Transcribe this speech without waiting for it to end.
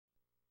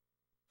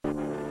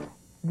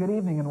Good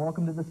evening and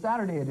welcome to the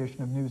Saturday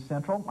edition of News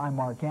Central. I'm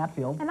Mark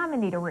Hatfield. And I'm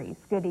Anita Reese.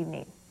 Good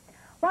evening.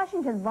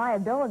 Washington's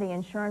liability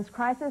insurance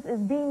crisis is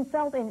being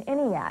felt in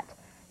Eniat.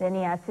 The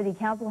Eniat City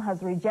Council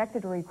has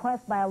rejected a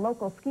request by a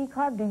local ski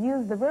club to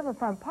use the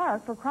riverfront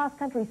park for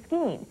cross-country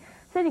skiing.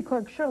 City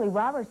Clerk Shirley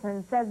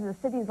Robertson says the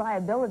city's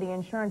liability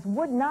insurance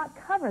would not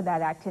cover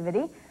that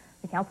activity.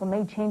 The council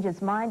may change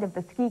its mind if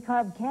the ski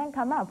club can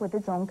come up with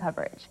its own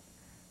coverage.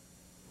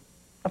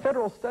 A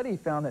federal study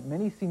found that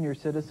many senior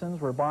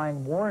citizens were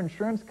buying more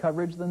insurance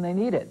coverage than they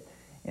needed.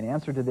 In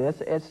answer to this,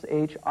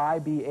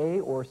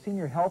 SHIBA, or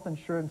Senior Health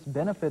Insurance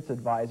Benefits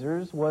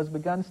Advisors, was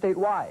begun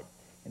statewide.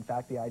 In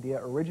fact, the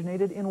idea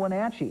originated in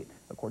Wenatchee,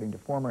 according to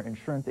former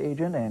insurance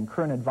agent and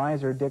current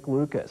advisor Dick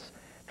Lucas.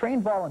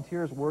 Trained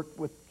volunteers work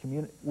with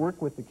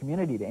the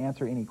community to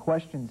answer any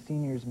questions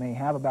seniors may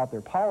have about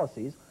their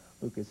policies.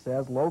 Lucas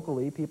says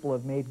locally people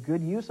have made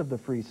good use of the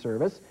free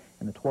service.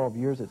 In the 12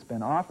 years it's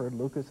been offered,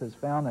 Lucas has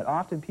found that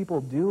often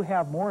people do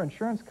have more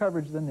insurance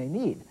coverage than they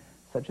need,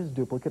 such as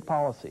duplicate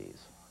policies.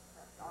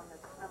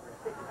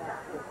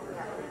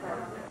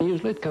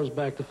 Usually it comes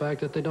back to the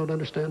fact that they don't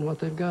understand what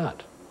they've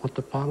got, what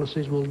the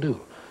policies will do,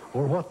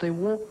 or what they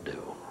won't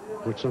do,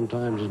 which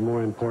sometimes is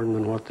more important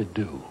than what they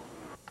do.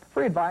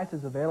 Free advice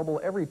is available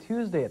every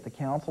Tuesday at the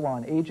Council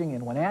on Aging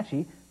in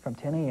Wenatchee from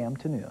 10 a.m.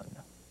 to noon.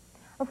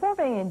 A $4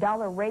 billion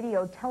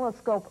radio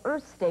telescope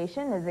Earth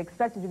station is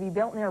expected to be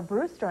built near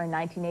Brewster in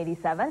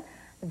 1987.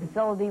 The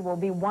facility will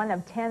be one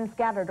of 10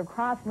 scattered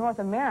across North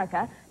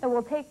America that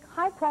will take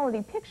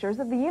high-quality pictures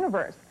of the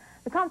universe.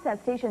 The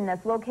ComSat station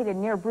that's located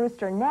near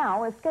Brewster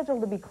now is scheduled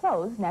to be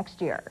closed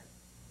next year.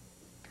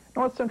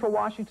 North Central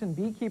Washington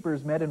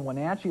beekeepers met in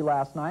Wenatchee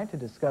last night to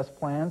discuss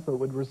plans that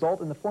would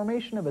result in the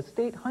formation of a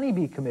state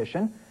honeybee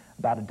commission.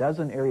 About a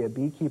dozen area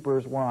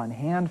beekeepers were on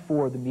hand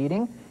for the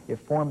meeting.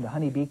 If formed, the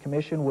Honeybee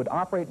Commission would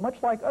operate much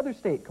like other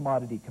state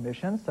commodity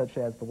commissions, such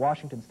as the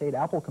Washington State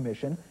Apple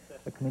Commission.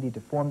 The committee to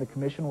form the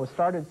commission was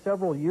started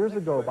several years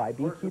ago by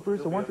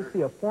beekeepers who want to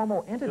see a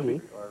formal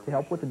entity to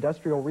help with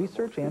industrial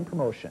research and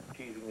promotion.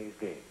 Achieving these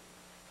games.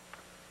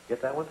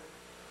 Get that one?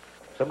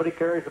 Somebody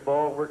carries the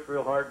ball, works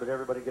real hard, but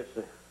everybody gets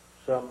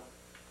some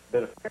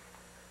benefit.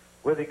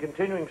 With a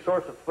continuing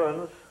source of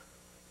funds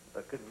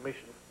the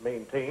commission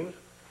maintains,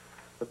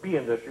 the bee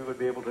industry would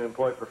be able to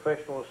employ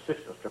professional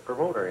assistants to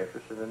promote our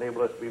interests and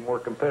enable us to be more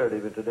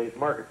competitive in today's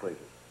marketplaces.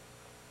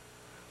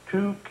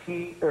 Two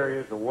key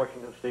areas the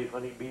Washington State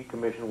Honeybee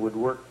Commission would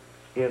work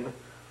in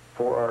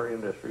for our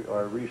industry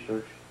are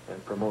research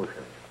and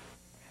promotion.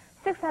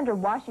 600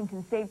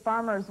 Washington State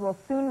farmers will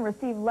soon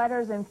receive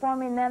letters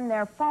informing them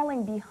they're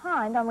falling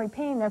behind on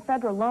repaying their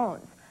federal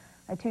loans.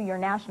 A 2-year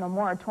national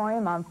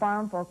moratorium on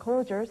farm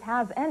foreclosures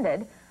has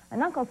ended,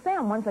 and Uncle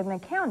Sam wants an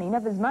accounting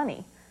of his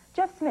money.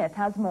 Jeff Smith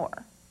has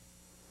more.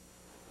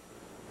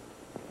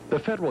 The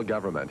federal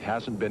government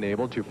hasn't been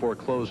able to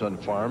foreclose on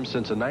farms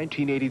since a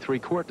 1983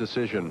 court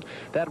decision.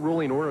 That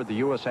ruling ordered the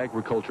U.S.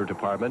 Agriculture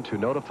Department to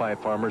notify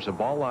farmers of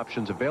all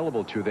options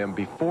available to them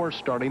before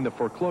starting the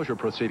foreclosure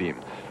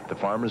proceeding. The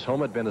Farmers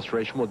Home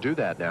Administration will do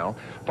that now.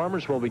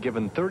 Farmers will be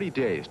given 30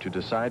 days to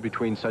decide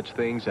between such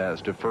things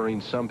as deferring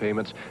some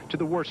payments to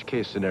the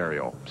worst-case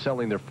scenario,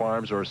 selling their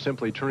farms or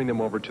simply turning them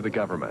over to the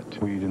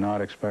government. We do not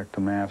expect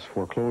a mass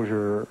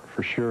foreclosure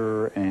for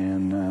sure,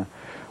 and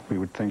we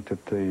would think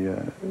that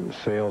the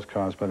sales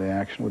caused by the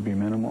action would be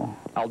minimal.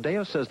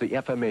 Aldea says the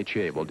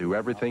FMHA will do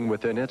everything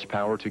within its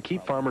power to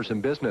keep farmers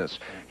in business.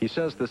 He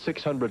says the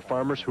 600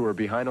 farmers who are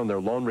behind on their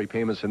loan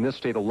repayments in this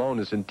state alone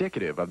is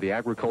indicative of the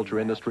agriculture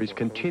industry's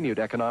continued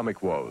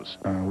economic woes.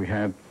 We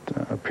had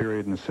a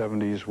period in the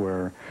 70s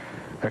where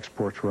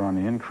exports were on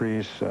the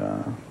increase,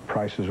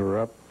 prices were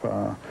up,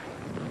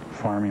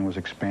 farming was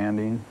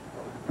expanding.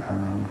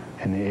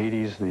 In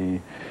the 80s, the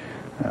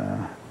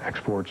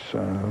exports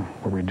were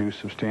reduced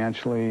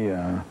substantially.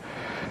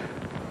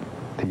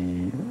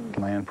 The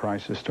land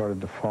prices started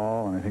to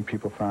fall, and I think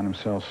people found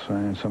themselves,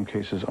 in some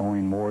cases,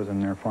 owing more than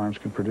their farms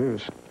could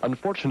produce.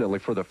 Unfortunately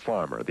for the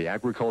farmer, the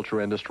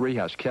agriculture industry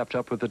has kept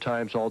up with the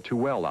times all too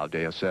well,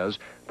 Aldea says,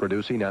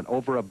 producing an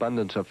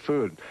overabundance of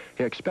food.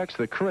 He expects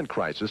the current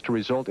crisis to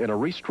result in a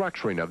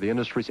restructuring of the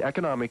industry's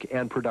economic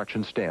and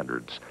production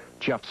standards.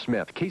 Jeff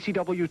Smith,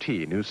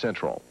 KCWT News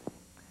Central.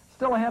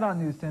 Still ahead on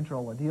News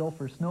Central, a deal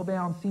for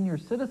snowbound senior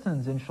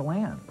citizens in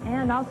Chelan.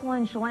 And also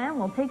in Chelan,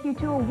 we'll take you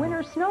to a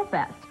winter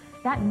snowfest.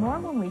 That and more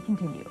when we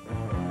continue.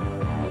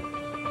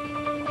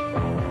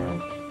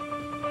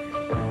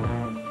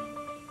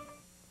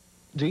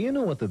 Do you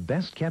know what the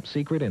best-kept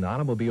secret in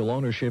automobile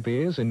ownership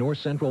is in North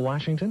Central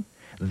Washington?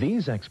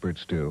 These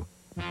experts do.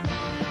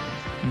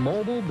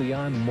 Mobile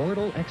beyond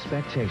mortal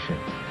expectation.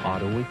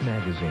 Auto Week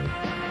magazine.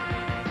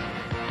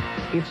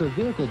 It's a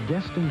vehicle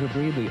destined to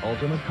breed the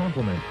ultimate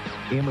complement.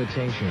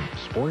 Imitation,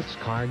 sports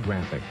car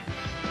graphic.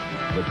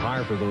 The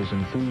car for those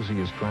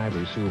enthusiast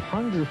drivers who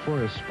hunger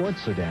for a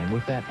sports sedan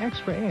with that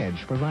extra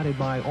edge provided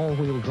by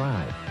all-wheel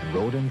drive,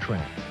 road and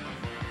track.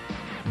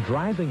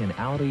 Driving an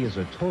Audi is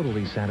a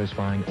totally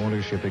satisfying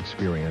ownership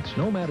experience,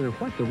 no matter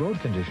what the road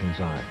conditions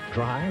are,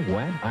 dry,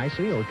 wet,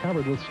 icy, or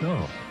covered with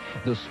snow.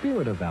 The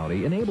spirit of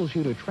Audi enables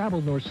you to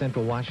travel North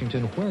Central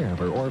Washington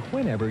wherever or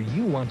whenever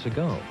you want to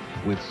go,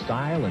 with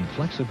style and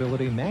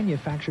flexibility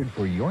manufactured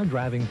for your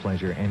driving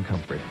pleasure and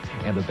comfort.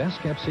 And the best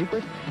kept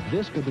secret?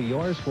 This could be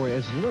yours for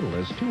as little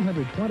as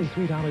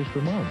 $223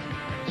 per month.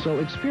 So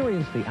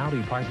experience the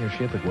Audi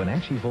partnership at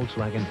Wenatchee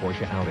Volkswagen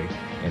Porsche Audi.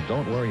 And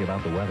don't worry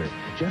about the weather.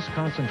 Just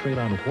concentrate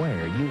on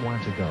where you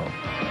want to go.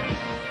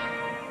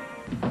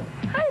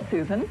 Hi,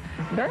 Susan.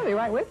 Barely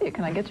right with you.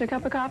 Can I get you a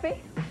cup of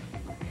coffee?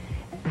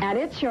 At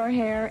It's Your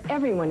Hair,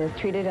 everyone is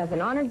treated as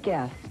an honored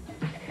guest.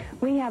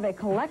 We have a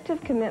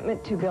collective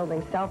commitment to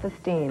building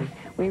self-esteem.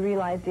 We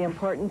realize the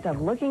importance of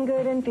looking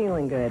good and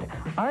feeling good.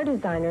 Our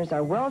designers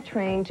are well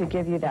trained to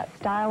give you that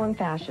style and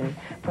fashion,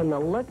 from the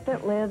look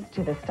that lives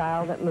to the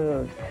style that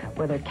moves.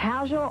 Whether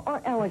casual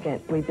or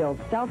elegant, we build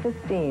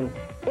self-esteem.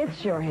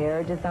 It's Your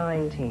Hair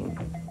Design Team.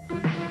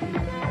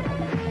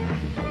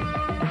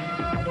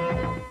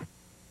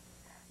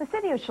 The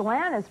City of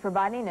Chelan is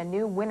providing a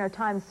new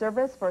wintertime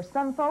service for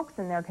some folks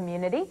in their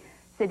community.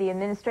 City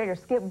Administrator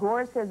Skip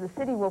Gore says the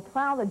city will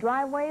plow the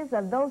driveways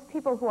of those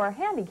people who are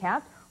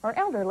handicapped or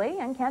elderly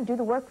and can't do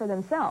the work for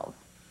themselves.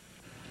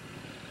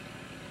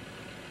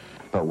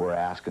 But we're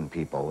asking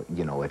people,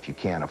 you know, if you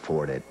can't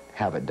afford it,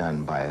 have it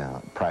done by a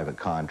private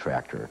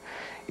contractor.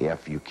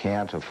 If you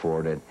can't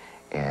afford it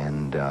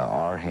and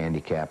are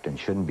handicapped and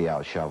shouldn't be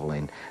out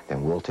shoveling,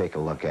 then we'll take a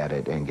look at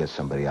it and get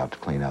somebody out to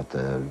clean out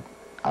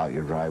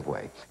your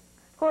driveway.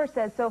 Gore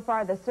says so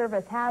far the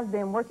service has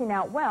been working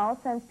out well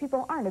since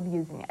people aren't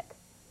abusing it.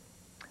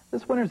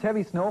 This winter's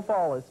heavy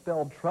snowfall has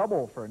spelled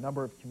trouble for a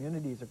number of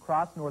communities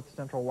across north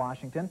central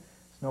Washington.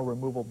 Snow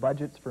removal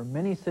budgets for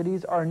many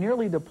cities are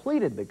nearly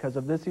depleted because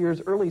of this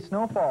year's early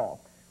snowfall.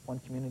 One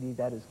community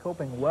that is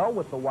coping well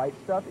with the white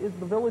stuff is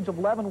the village of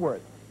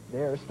Leavenworth.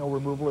 There, snow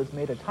removal is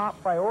made a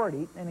top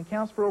priority and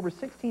accounts for over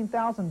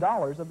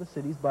 $16,000 of the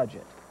city's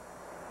budget.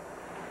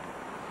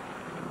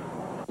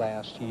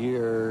 Last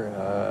year,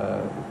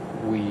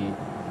 we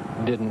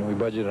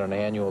budgeted on an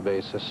annual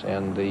basis,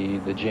 and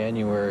the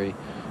January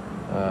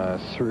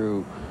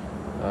through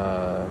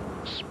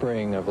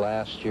spring of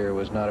last year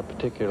was not a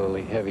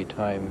particularly heavy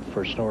time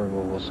for snow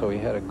removal, so we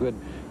had a good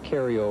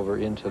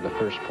carryover into the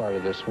first part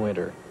of this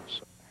winter.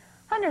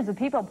 Hundreds of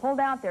people pulled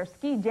out their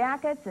ski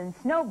jackets and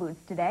snow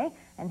boots today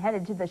and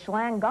headed to the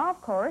Chelan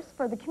Golf Course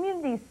for the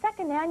community's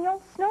second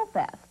annual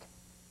Snowfest.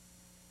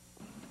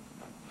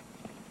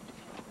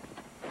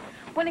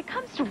 When it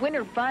comes to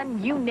winter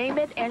fun, you name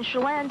it, and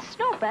Chelan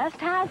Snowfest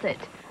has it.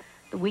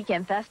 The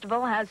weekend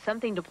festival has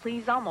something to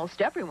please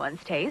almost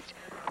everyone's taste,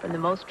 from the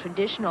most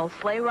traditional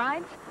sleigh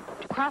rides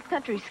to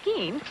cross-country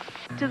skiing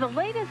to the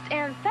latest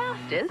and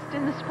fastest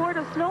in the sport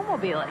of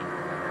snowmobiling.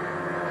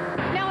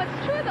 Now,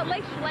 it's true that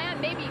Lake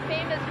Chelan may be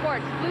famous for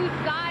its blue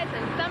skies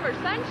and summer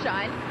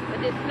sunshine,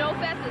 but this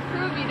Snowfest has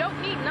proved you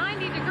don't need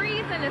 90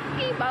 degrees and a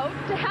ski boat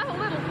to have a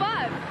little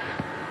fun.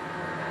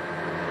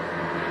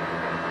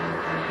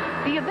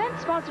 The event,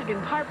 sponsored in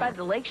part by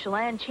the Lake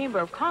Chelan Chamber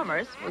of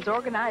Commerce, was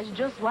organized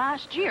just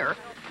last year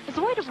as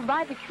a way to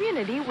provide the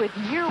community with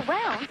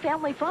year-round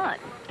family fun.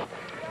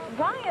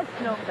 Why a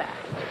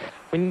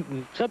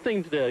Snowfest?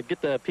 Something to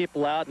get the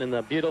people out and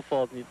the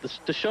beautiful,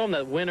 to show them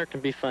that winter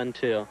can be fun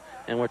too.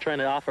 And we're trying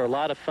to offer a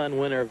lot of fun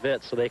winter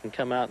events so they can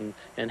come out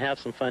and have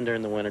some fun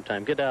during the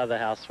wintertime. Get out of the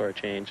house for a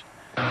change.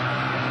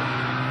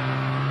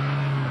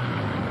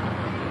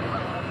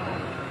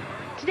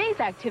 Today's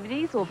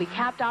activities will be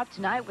capped off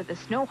tonight with a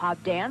snow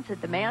hop dance at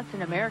the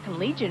Manson American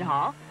Legion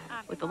Hall,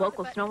 with the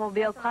local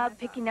snowmobile club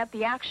picking up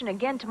the action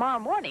again tomorrow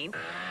morning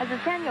as the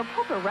annual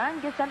poker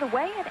run gets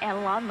underway at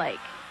Anilon Lake.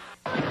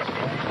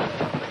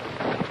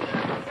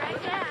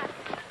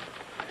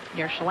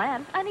 Near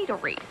Chelan, Anita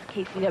Reese,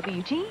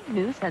 KCWT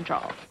News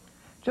Central.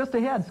 Just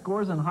ahead,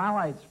 scores and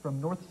highlights from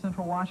North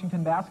Central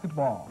Washington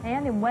basketball.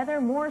 And in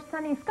weather, more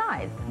sunny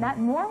skies. That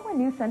and more when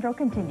News Central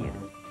continues.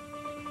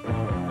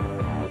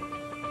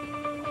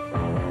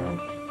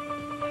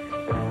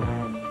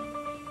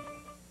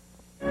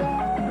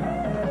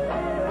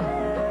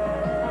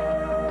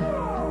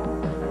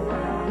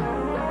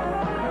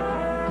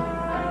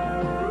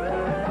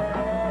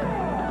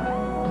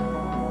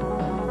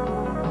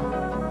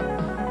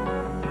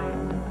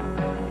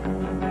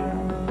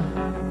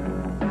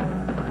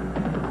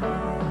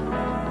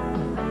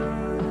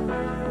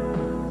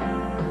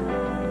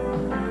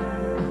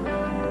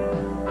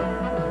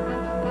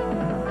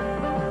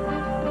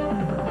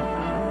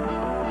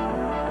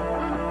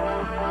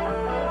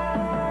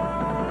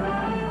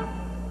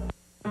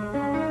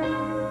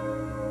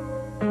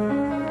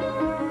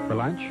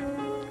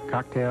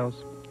 Cocktails,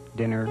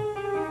 dinner,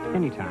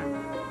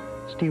 anytime.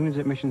 Stevens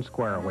at Mission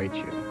Square awaits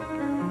you.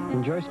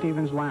 Enjoy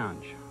Stevens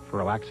Lounge for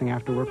relaxing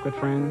after work with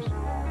friends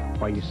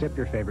while you sip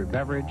your favorite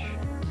beverage,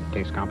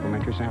 taste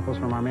complimentary samples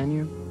from our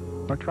menu,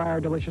 or try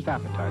our delicious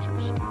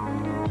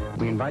appetizers.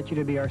 We invite you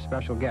to be our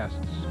special guests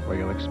where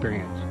you'll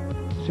experience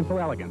simple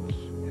elegance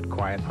at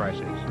quiet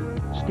prices.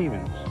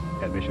 Stevens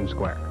at Mission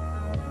Square.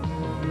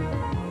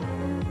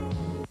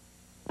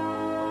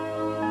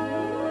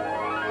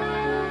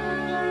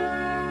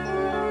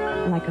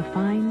 My like a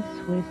fine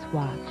Swiss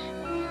watch.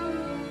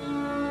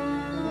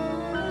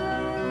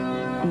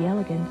 The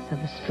elegance of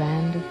a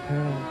strand of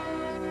pearls.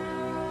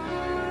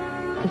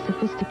 The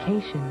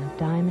sophistication of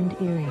diamond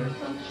earrings.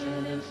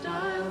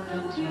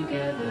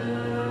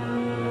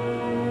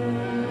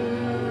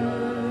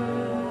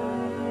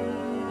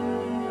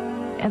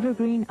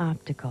 Evergreen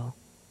Optical,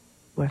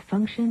 where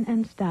function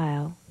and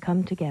style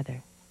come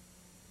together.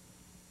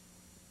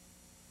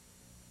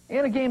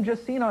 In a game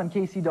just seen on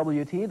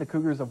KCWT, the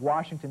Cougars of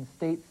Washington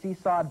State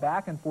seesawed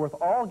back and forth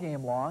all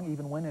game long,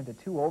 even went into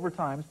 2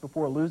 overtimes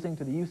before losing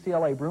to the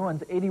UCLA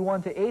Bruins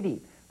 81-80.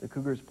 The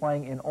Cougars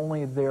playing in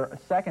only their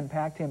second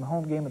Pac-10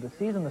 home game of the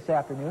season this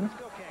afternoon.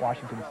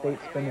 Washington State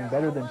spending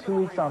better than 2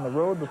 weeks on the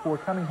road before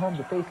coming home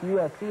to face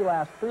USC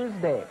last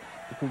Thursday.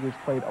 The Cougars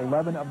played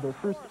 11 of their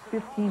first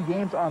 15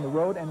 games on the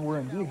road and were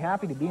indeed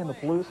happy to be in the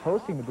Palouse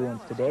hosting the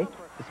Bruins today,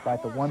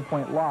 despite the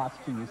 1-point loss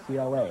to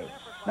UCLA.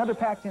 Another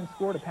Pac-10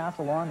 score to pass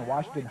along, the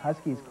Washington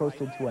Huskies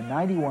coasted to a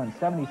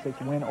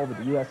 91-76 win over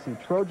the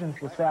USC Trojans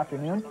this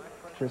afternoon.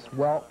 Chris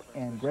Welp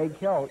and Greg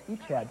Hill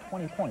each had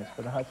 20 points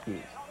for the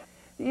Huskies.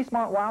 The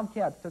Eastmont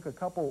Wildcats took a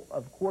couple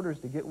of quarters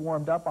to get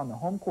warmed up on the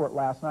home court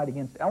last night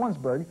against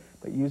Ellensburg,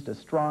 but used a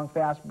strong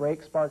fast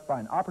break sparked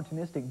by an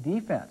opportunistic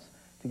defense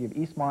to give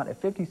Eastmont a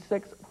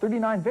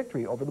 56-39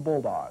 victory over the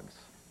Bulldogs.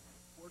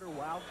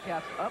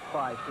 Wildcats up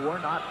by 4,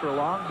 not for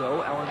long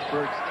though.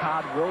 Ellensburg's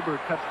Todd Wilbur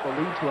cuts the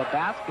lead to a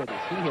basket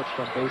as he hits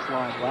from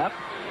baseline left.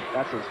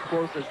 That's as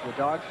close as the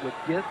Dogs would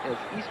get as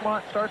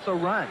Eastmont starts a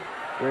run.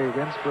 Barry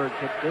Rinsberg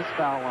hits this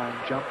foul line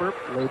jumper.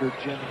 Later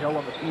Jim Hill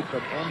on the feet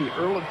from Andy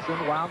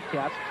Erlandson.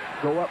 Wildcats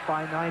go up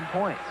by 9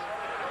 points.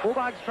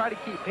 Bulldogs try to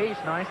keep pace.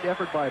 Nice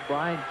effort by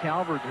Brian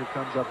Calvert, who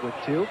comes up with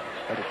 2,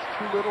 but it's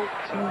too little,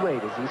 too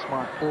late as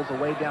Eastmont pulls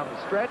away down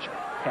the stretch.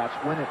 Cats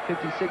win at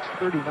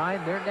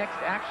 56-39. Their next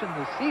action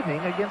this evening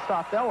against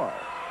Othello.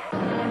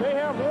 They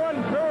have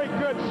one very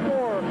good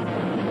scorer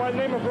by the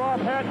name of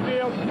Rob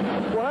Hatfield.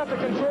 We'll have to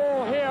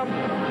control him,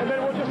 and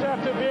then we'll just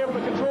have to be able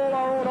to control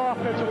our own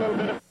offense a little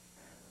bit.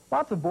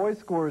 Lots of boys'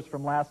 scores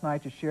from last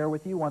night to share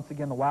with you. Once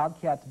again, the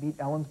Wildcats beat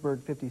Ellensburg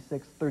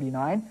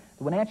 56-39.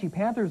 The Wenatchee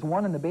Panthers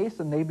won in the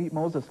Basin. They beat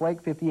Moses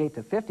Lake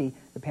 58-50.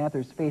 The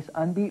Panthers face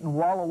unbeaten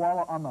Walla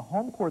Walla on the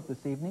home court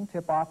this evening.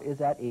 Tip-off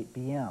is at 8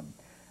 p.m.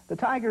 The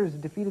Tigers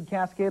defeated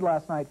Cascade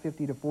last night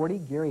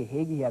 50-40. Gary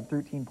Hagee had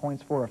 13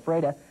 points for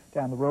Ephrata.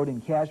 Down the road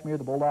in Kashmir,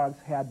 the Bulldogs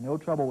had no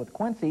trouble with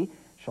Quincy.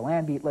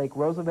 Chelan beat Lake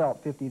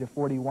Roosevelt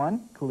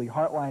 50-41. Cooley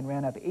Heartline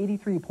ran up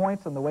 83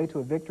 points on the way to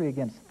a victory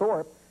against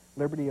Thorpe.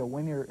 Liberty a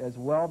winner as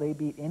well. They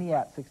beat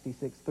Entiat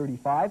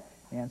 66-35.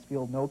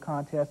 Mansfield no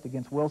contest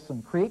against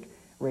Wilson Creek.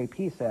 Ray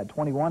Peace had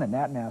 21 in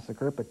that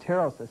massacre.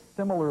 Pateros a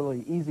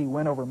similarly easy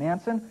win over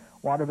Manson.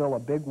 Waterville a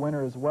big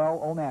winner as well.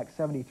 Omak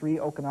 73,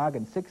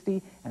 Okanagan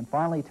 60. And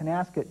finally,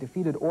 Tenasket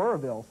defeated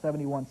Oroville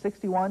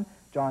 71-61.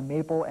 John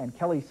Maple and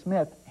Kelly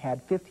Smith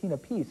had 15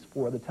 apiece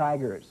for the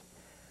Tigers.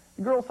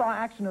 The girls saw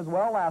action as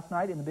well last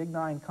night in the Big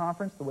 9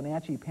 Conference. The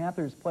Wenatchee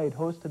Panthers played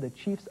host to the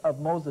Chiefs of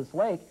Moses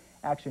Lake.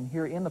 Action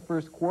here in the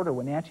first quarter.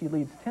 Wenatchee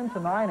leads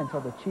 10-9 until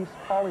the Chiefs'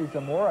 Polly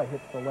Zamora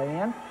hits the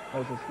lay-in.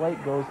 Moses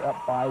Lake goes up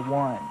by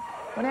 1.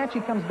 Wenatchee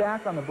comes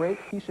back on the break.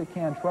 Keisha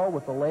Cantrell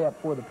with the layup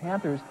for the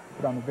Panthers,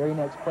 but on the very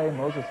next play,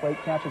 Moses Lake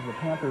catches the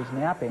Panthers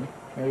napping.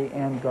 Mary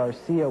Ann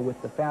Garcia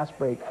with the fast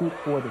break hoop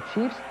for the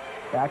Chiefs.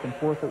 Back and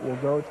forth it will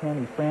go.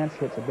 Tammy France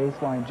hits a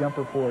baseline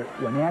jumper for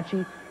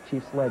Wenatchee.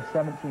 Chiefs led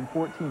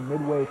 17-14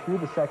 midway through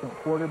the second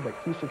quarter, but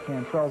Keisha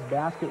Cantrell's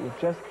basket with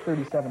just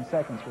 37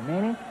 seconds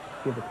remaining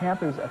give the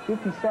Panthers a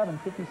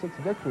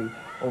 57-56 victory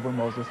over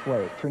Moses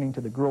Lake. Turning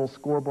to the girls'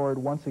 scoreboard,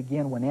 once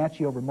again,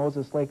 Wenatchee over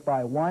Moses Lake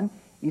by 1.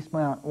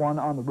 Eastmont won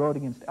on the road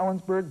against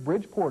Ellensburg.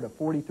 Bridgeport a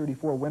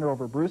 40-34 winner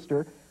over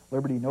Brewster.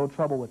 Liberty no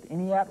trouble with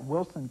Entiat.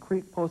 Wilson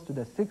Creek posted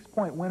a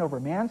 6-point win over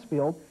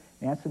Mansfield.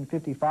 Manson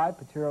 55,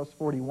 Pateros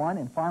 41,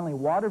 and finally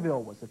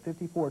Waterville was a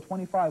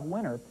 54-25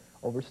 winner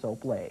over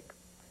Soap Lake.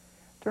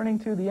 Turning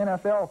to the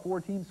NFL, 4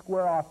 teams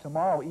square off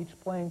tomorrow, each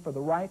playing for the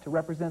right to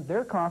represent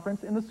their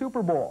conference in the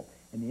Super Bowl.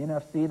 In the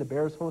NFC, the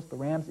Bears host the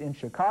Rams in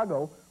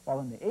Chicago, while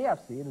in the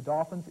AFC, the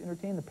Dolphins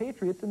entertain the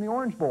Patriots in the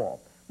Orange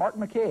Bowl. Mark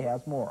McKay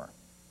has more.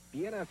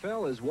 The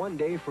NFL is one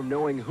day from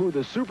knowing who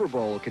the Super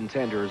Bowl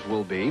contenders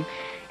will be.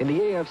 In the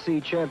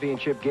AFC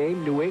Championship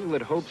game, New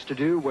England hopes to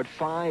do what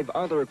 5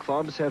 other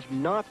clubs have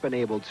not been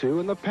able to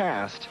in the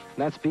past.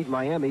 That's beat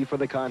Miami for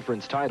the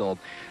conference title.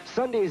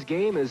 Sunday's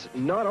game is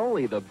not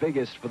only the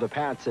biggest for the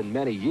Pats in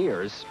many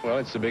years. Well,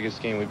 it's the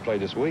biggest game we've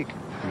played this week,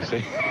 you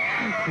see.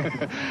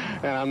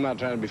 And I'm not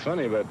trying to be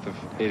funny, but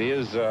it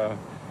is,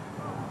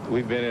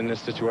 we've been in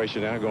this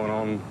situation now going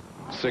on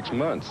 6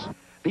 months.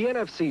 The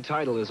NFC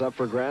title is up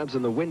for grabs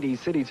in the Windy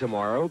City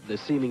tomorrow. The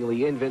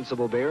seemingly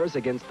invincible Bears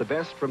against the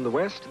best from the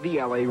West,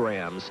 the LA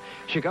Rams.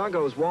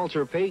 Chicago's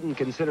Walter Payton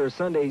considers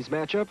Sunday's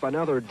matchup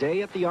another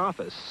day at the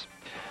office.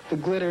 The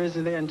glitter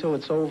isn't there until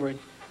it's over,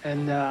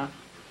 and the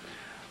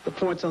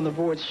points on the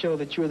board show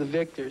that you're the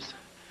victors,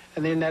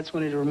 and then that's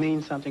when it'll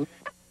mean something.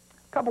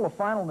 A couple of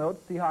final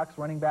notes. Seahawks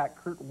running back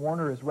Kurt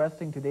Warner is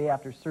resting today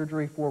after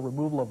surgery for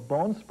removal of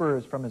bone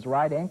spurs from his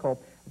right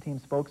ankle. The The team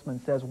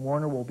spokesman says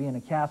Warner will be in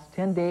a cast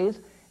 10 days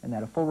and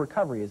that a full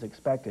recovery is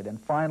expected. And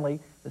finally,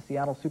 the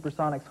Seattle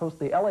Supersonics host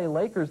the LA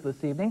Lakers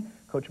this evening.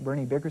 Coach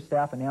Bernie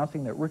Bickerstaff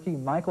announcing that rookie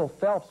Michael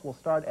Phelps will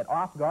start at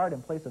off guard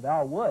in place of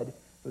Al Wood,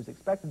 who's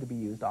expected to be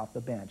used off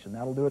the bench. And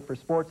that'll do it for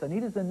sports.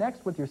 Anita's in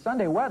next with your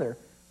Sunday weather,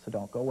 so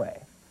don't go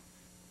away.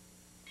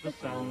 The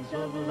sounds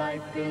of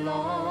life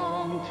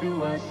belong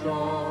to us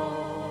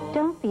all.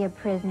 Don't be a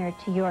prisoner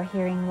to your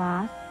hearing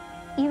loss.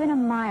 Even a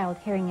mild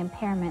hearing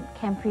impairment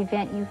can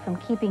prevent you from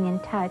keeping in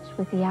touch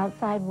with the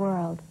outside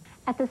world.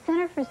 At the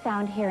Center for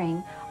Sound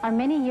Hearing, our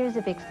many years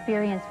of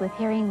experience with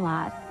hearing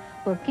loss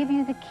will give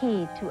you the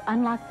key to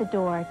unlock the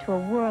door to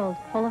a world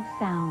full of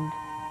sound.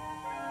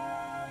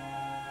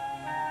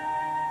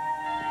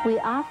 We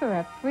offer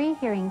a free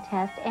hearing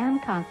test and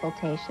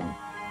consultation.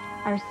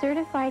 Our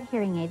certified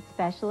hearing aid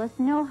specialists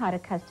know how to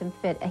custom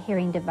fit a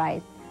hearing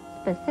device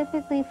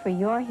specifically for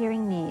your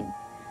hearing needs.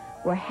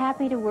 We're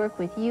happy to work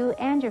with you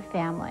and your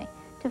family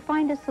to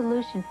find a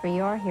solution for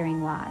your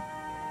hearing loss.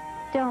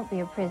 Don't be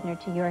a prisoner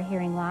to your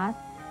hearing loss.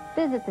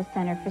 Visit the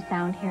Center for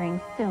Sound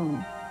Hearing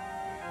soon.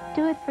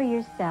 Do it for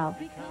yourself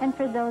and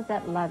for those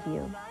that love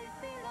you.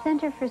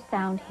 Center for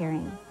Sound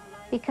Hearing,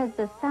 because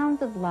the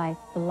sounds of life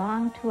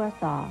belong to us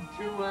all.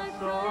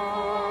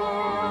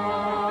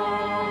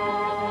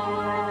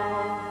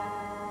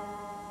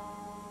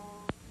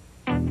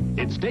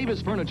 It's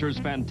Davis Furniture's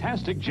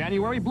fantastic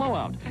January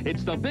blowout.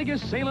 It's the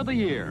biggest sale of the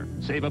year.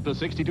 Save up to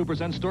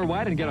 62%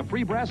 store-wide and get a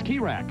free brass key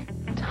rack.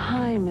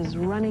 Time is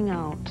running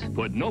out.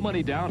 Put no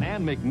money down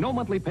and make no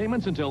monthly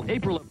payments until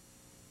April of...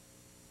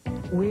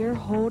 We're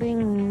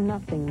holding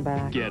nothing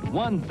back. Get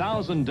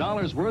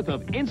 $1,000 worth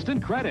of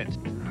instant credit.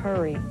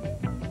 Hurry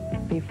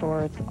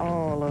before it's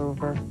all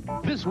over.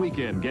 This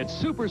weekend, get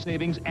super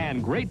savings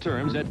and great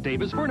terms at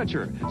Davis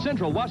Furniture,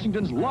 Central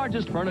Washington's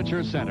largest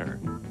furniture center.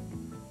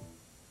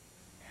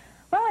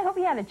 Well, I hope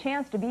you had a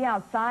chance to be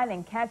outside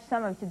and catch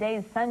some of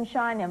today's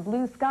sunshine and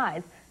blue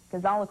skies,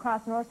 because all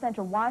across north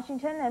central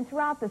Washington and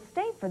throughout the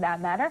state, for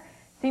that matter,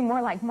 seem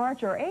more like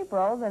March or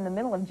April than the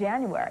middle of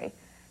January.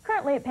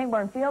 Currently at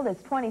Pangborn Field,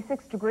 it's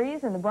 26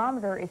 degrees and the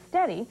barometer is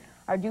steady.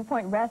 Our dew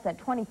point rests at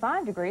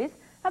 25 degrees.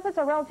 That puts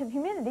our relative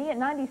humidity at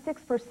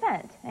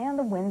 96%, and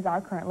the winds are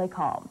currently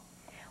calm.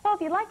 Well,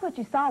 if you liked what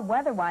you saw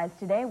weather-wise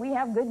today, we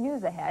have good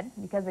news ahead,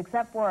 because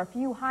except for a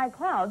few high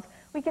clouds,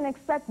 we can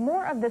expect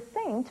more of the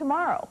same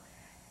tomorrow.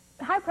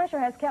 High pressure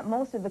has kept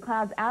most of the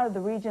clouds out of the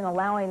region,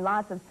 allowing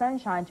lots of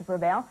sunshine to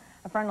prevail.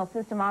 A frontal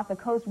system off the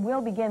coast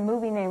will begin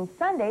moving in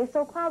Sunday,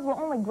 so clouds will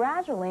only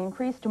gradually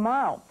increase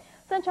tomorrow.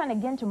 Sunshine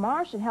again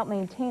tomorrow should help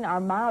maintain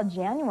our mild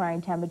January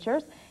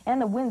temperatures,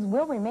 and the winds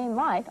will remain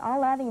light,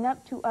 all adding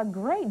up to a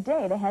great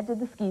day to head to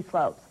the ski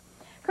slopes.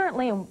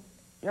 Currently,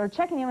 or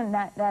checking in,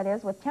 that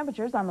is, with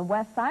temperatures on the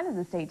west side of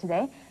the state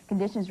today.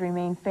 Conditions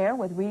remain fair,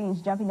 with readings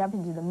jumping up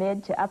into the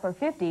mid to upper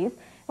 50s. It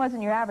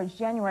wasn't your average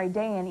January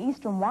day in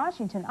eastern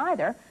Washington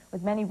either,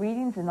 with many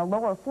readings in the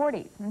lower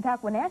 40s. In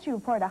fact, Wenatchee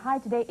reported a high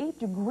today 8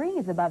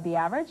 degrees above the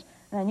average,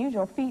 an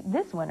unusual feat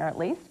this winter at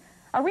least.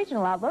 Our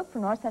regional outlook for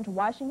north central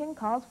Washington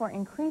calls for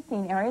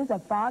increasing areas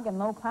of fog and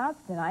low clouds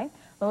tonight,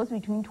 lows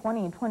between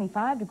 20 and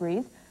 25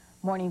 degrees.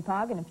 Morning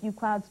fog and a few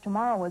clouds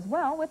tomorrow as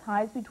well, with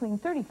highs between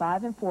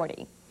 35 and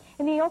 40.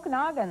 In the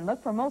Okanagan,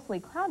 look for mostly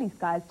cloudy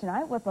skies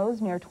tonight with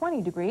lows near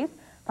 20 degrees.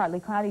 Partly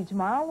cloudy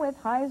tomorrow with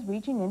highs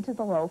reaching into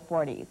the low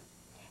 40s.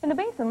 In the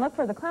Basin, look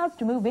for the clouds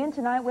to move in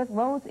tonight with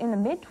lows in the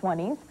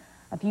mid-20s.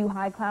 A few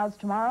high clouds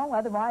tomorrow,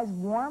 otherwise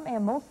warm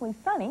and mostly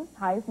sunny,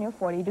 highs near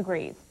 40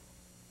 degrees.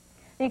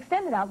 The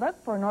extended outlook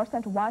for north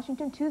central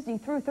Washington Tuesday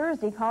through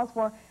Thursday calls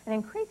for an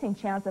increasing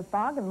chance of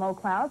fog and low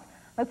clouds.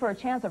 Look for a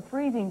chance of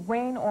freezing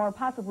rain or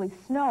possibly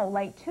snow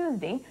late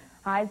Tuesday.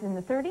 Highs in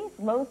the 30s,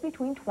 lows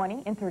between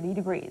 20 and 30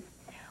 degrees.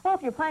 Well,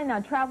 if you're planning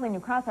on traveling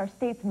across our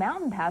state's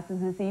mountain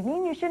passes this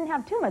evening, you shouldn't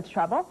have too much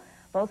trouble.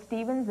 Both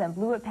Stevens and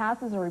Blewett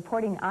passes are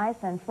reporting ice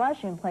and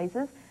slush in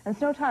places, and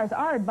snow tires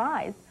are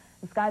advised.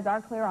 The skies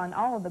are clear on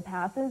all of the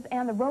passes,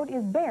 and the road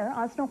is bare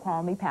on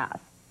Snoqualmie Pass.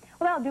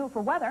 Well, that'll do it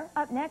for weather.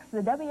 Up next,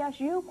 the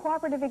WSU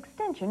Cooperative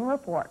Extension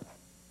Report.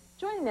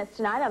 Joining us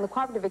tonight on the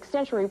Cooperative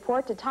Extension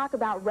Report to talk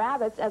about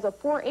rabbits as a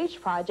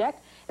 4-H project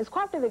is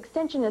Cooperative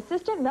Extension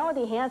Assistant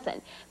Melody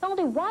Hansen.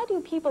 Melody, why do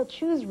people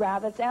choose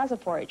rabbits as a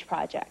 4-H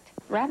project?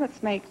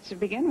 Rabbits make, to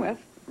begin with,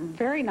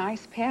 very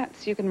nice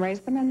pets. You can raise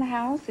them in the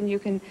house,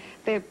 and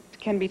they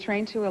can be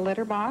trained to a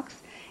litter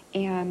box,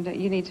 and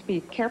you need to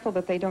be careful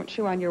that they don't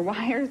chew on your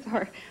wires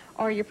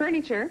or your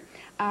furniture.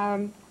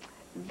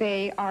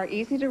 They are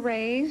easy to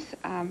raise.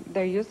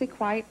 They're usually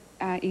quite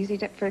easy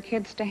for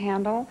kids to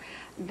handle.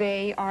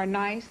 They are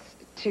nice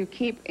to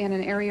keep in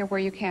an area where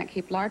you can't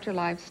keep larger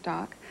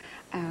livestock.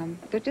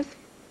 They're just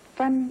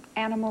fun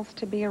animals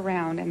to be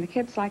around, and the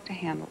kids like to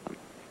handle them.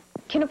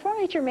 Can a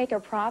 4-H'er make a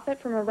profit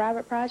from a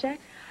rabbit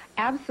project?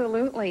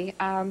 Absolutely.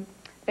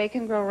 They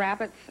can grow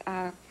rabbits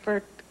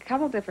for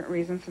couple different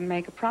reasons and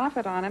make a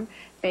profit on them.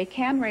 They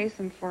can raise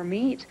them for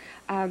meat.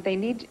 A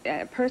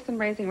person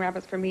raising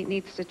rabbits for meat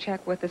needs to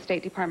check with the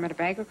State Department of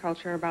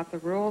Agriculture about the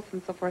rules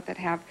and so forth that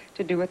have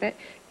to do with it.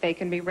 They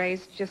can be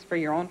raised just for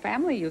your own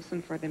family use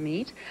and for the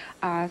meat.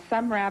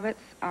 Some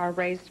rabbits are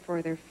raised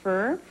for their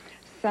fur.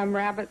 Some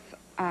rabbits,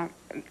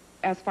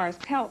 as far as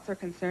pelts are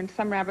concerned,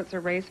 some rabbits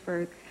are raised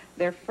for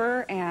their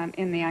fur, and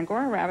in the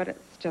Angora rabbit,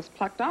 it's just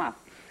plucked off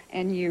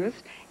and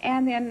used.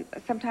 And then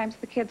sometimes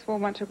the kids will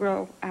want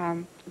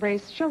to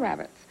raise show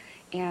rabbits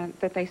and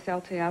that they sell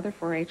to other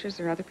 4-Hers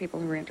or other people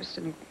who are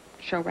interested in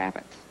show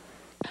rabbits.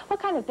 What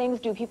kind of things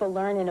do people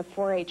learn in a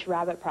 4-H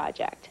rabbit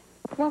project?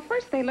 Well,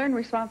 first they learn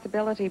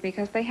responsibility,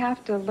 because they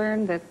have to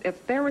learn that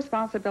it's their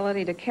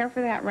responsibility to care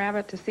for that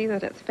rabbit, to see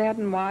that it's fed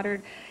and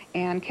watered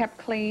and kept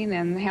clean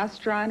and has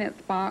straw in its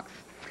box.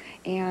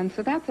 And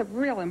so that's a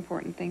real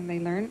important thing they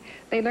learn.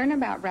 They learn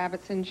about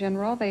rabbits in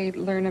general. They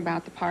learn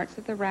about the parts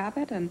of the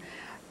rabbit and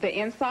the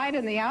inside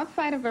and the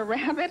outside of a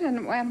rabbit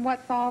and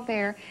what's all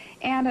there.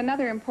 And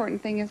another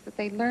important thing is that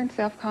they learn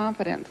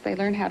self-confidence. They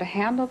learn how to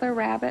handle their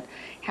rabbit,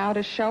 how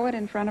to show it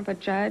in front of a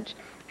judge,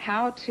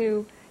 how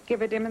to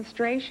give a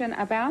demonstration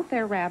about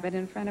their rabbit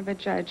in front of a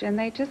judge. And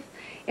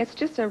it's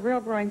just a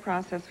real growing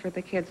process for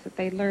the kids, that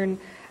they learn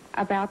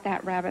about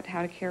that rabbit,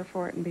 how to care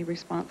for it and be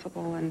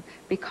responsible and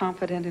be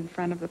confident in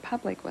front of the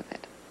public with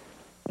it.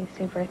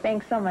 Super.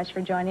 Thanks so much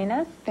for joining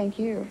us. Thank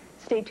you.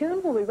 Stay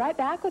tuned. We'll be right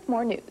back with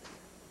more news.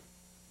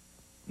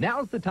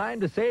 Now's the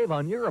time to save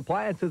on your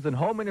appliances and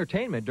home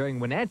entertainment during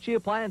Wenatchee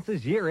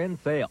Appliances year-end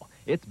sale.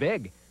 It's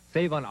big.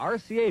 Save on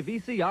RCA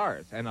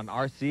VCRs and on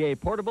RCA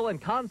portable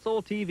and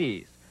console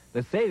TVs.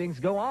 The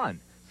savings go on.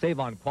 Save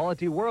on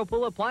quality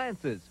Whirlpool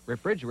appliances,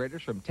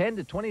 refrigerators from 10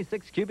 to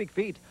 26 cubic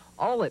feet,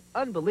 all at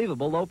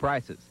unbelievable low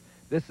prices.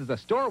 This is a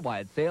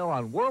store-wide sale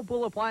on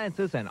Whirlpool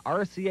appliances and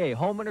RCA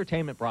home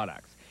entertainment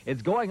products.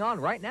 It's going on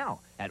right now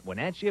at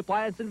Wenatchee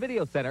Appliance and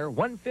Video Center,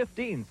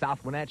 115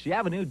 South Wenatchee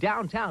Avenue,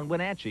 downtown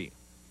Wenatchee.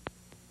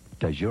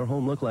 Does your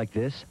home look like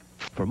this?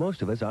 For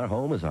most of us, our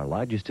home is our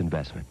largest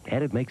investment,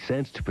 and it makes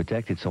sense to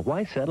protect it, so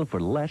why settle for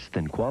less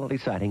than quality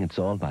siding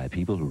installed by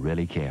people who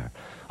really care?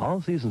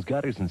 All Seasons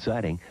Gutters and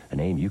Siding, a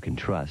name you can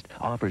trust,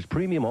 offers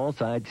premium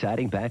all-side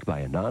siding backed by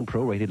a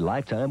non-prorated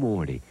lifetime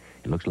warranty.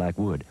 It looks like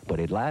wood,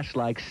 but it lasts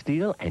like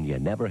steel, and you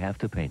never have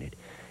to paint it.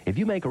 If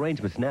you make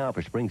arrangements now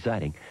for spring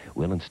siding,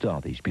 we'll install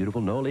these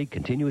beautiful no-leak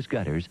continuous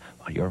gutters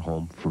on your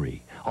home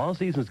free. All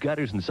Seasons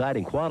Gutters and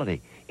Siding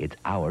quality, it's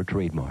our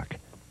trademark.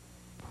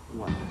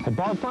 At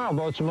Bob File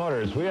Boats and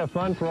Motors, we have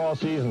fun for all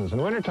seasons,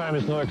 and wintertime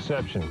is no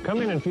exception. Come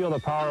in and feel the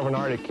power of an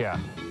Arctic cat.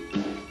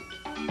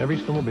 Every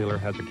snowmobiler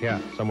has a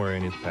cat somewhere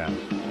in his past,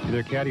 either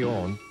a cat he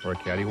owned or a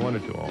cat he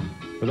wanted to own.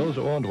 For those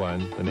who owned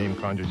one, the name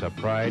conjures up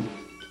pride,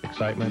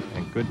 excitement,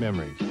 and good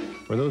memories.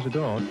 For those who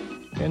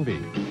don't, envy,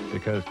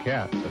 because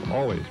cats have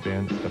always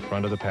been at the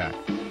front of the pack.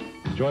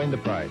 Join the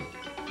pride.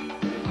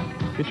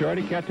 Get your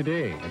Arctic cat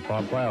today at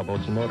Bob File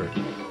Boats and Motors,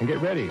 and get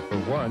ready for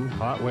one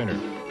hot winter.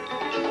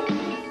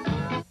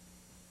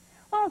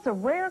 Well, it's a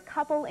rare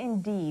couple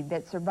indeed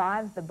that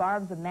survives the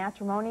barbs of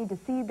matrimony to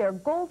see their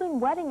golden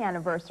wedding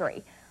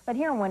anniversary. But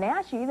here in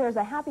Wenatchee, there's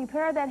a happy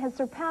pair that has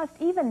surpassed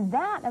even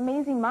that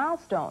amazing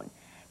milestone.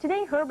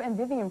 Today, Herb and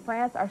Vivian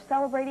France are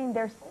celebrating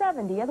their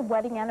 70th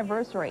wedding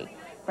anniversary.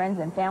 Friends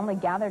and family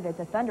gathered at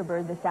the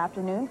Thunderbird this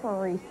afternoon for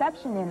a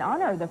reception in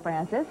honor of the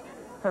Frances.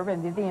 Herb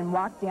and Vivian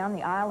walked down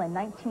the aisle in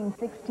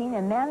 1916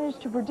 and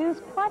managed to produce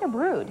quite a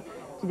brood.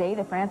 Today,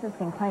 the Frances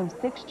can claim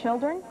 6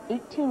 children,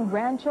 18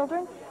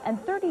 grandchildren, and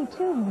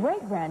 32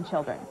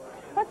 great-grandchildren.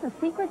 What's the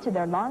secret to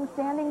their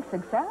long-standing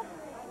success?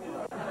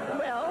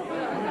 Well,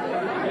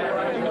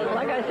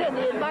 like I said,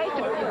 the advice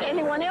to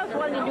anyone else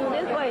wanting to do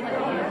this way,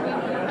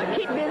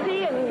 keep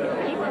busy and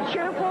keep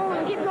cheerful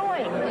and keep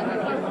going.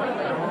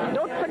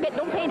 Don't forget,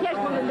 don't pay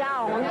attention to the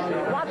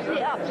downs, watch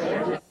the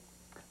ups.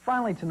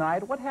 Finally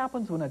tonight, what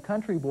happens when a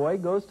country boy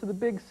goes to the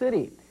big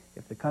city?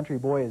 If the country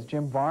boy is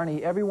Jim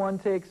Varney, everyone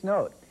takes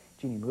note.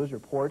 Jeannie Moose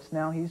reports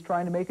now he's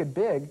trying to make it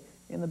big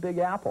in the Big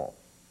Apple.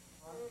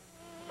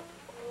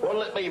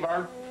 What'll it be,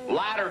 Vern?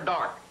 Light or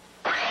dark?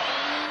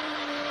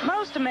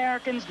 Most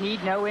Americans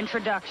need no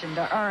introduction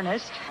to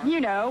Ernest.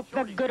 You know,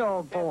 the good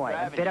old boy,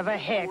 a bit of a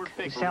hick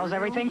who sells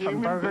everything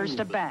from burgers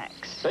to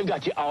banks. They've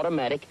got your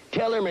automatic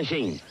teller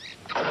machine.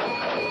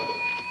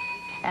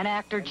 And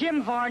actor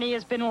Jim Varney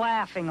has been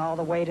laughing all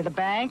the way to the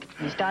bank.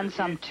 He's done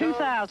some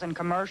 2,000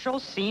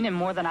 commercials, seen in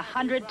more than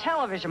 100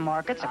 television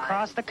markets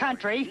across the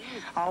country,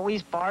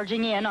 always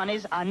barging in on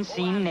his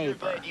unseen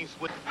neighbor.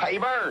 Hey,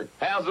 Vern,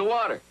 how's the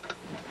water?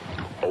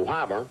 Oh,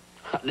 hi, Vern.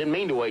 I didn't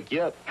mean to wake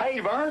you up. Hey,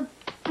 Vern,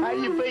 how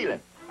you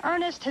feeling?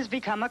 Ernest has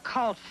become a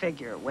cult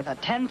figure with a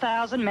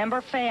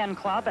 10,000-member fan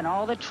club and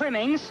all the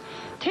trimmings,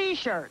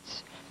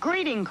 T-shirts,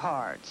 greeting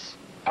cards.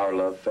 Our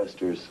love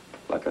festers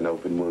like an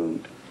open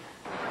wound.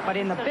 But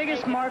in the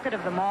biggest market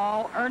of them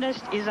all,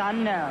 Ernest is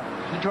unknown.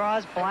 He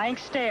draws blank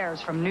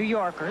stares from New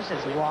Yorkers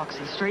as he walks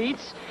the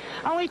streets.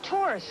 Only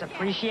tourists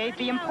appreciate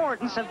the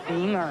importance of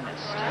being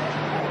Ernest.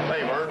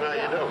 Hey, Vern, how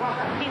you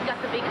doing? He's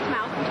got the biggest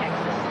mouth in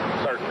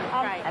Texas. Certainly.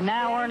 And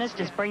now Ernest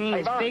is bringing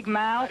his big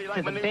mouth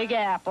to the Big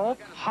Apple,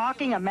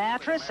 hawking a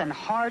mattress and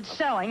hard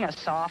selling a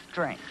soft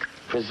drink.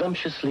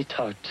 Presumptuously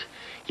tart,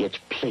 yet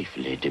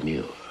playfully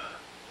demure.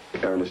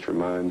 Ernest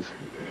reminds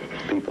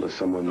people of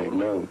someone they've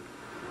known.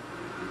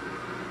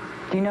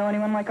 Do you know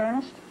anyone like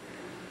Ernest?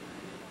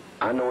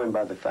 I know him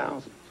by the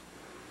thousands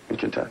in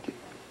Kentucky.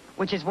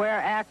 Which is where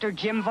actor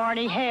Jim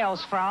Varney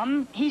hails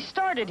from. He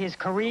started his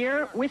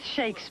career with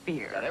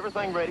Shakespeare. Got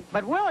everything ready.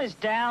 But will his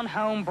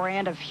down-home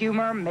brand of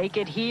humor make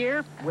it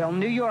here? Will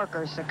New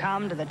Yorkers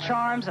succumb to the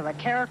charms of a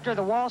character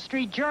the Wall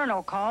Street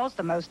Journal calls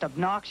the most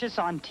obnoxious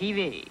on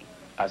TV?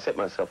 I set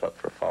myself up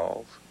for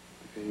falls.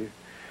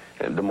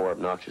 And the more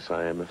obnoxious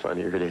I am, the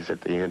funnier it is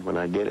at the end when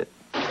I get it.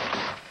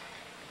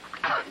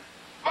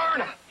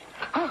 Berna!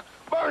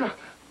 Berna!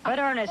 But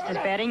Ernest is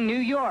betting New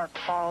York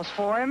falls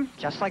for him,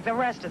 just like the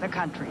rest of the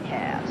country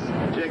has.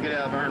 Check it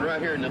out, Vern,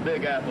 right here in the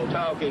Big Apple,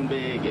 talking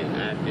big and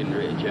acting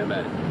rich. How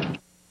about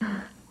it?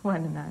 Why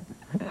not?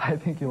 I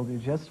think you'll do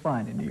just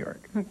fine in New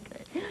York.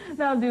 Okay.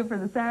 That'll do it for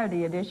the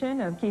Saturday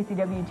edition of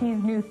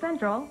KCWT's News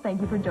Central.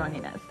 Thank you for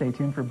joining us. Stay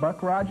tuned for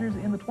Buck Rogers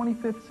in the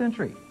 25th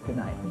Century. Good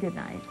night. Good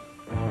night.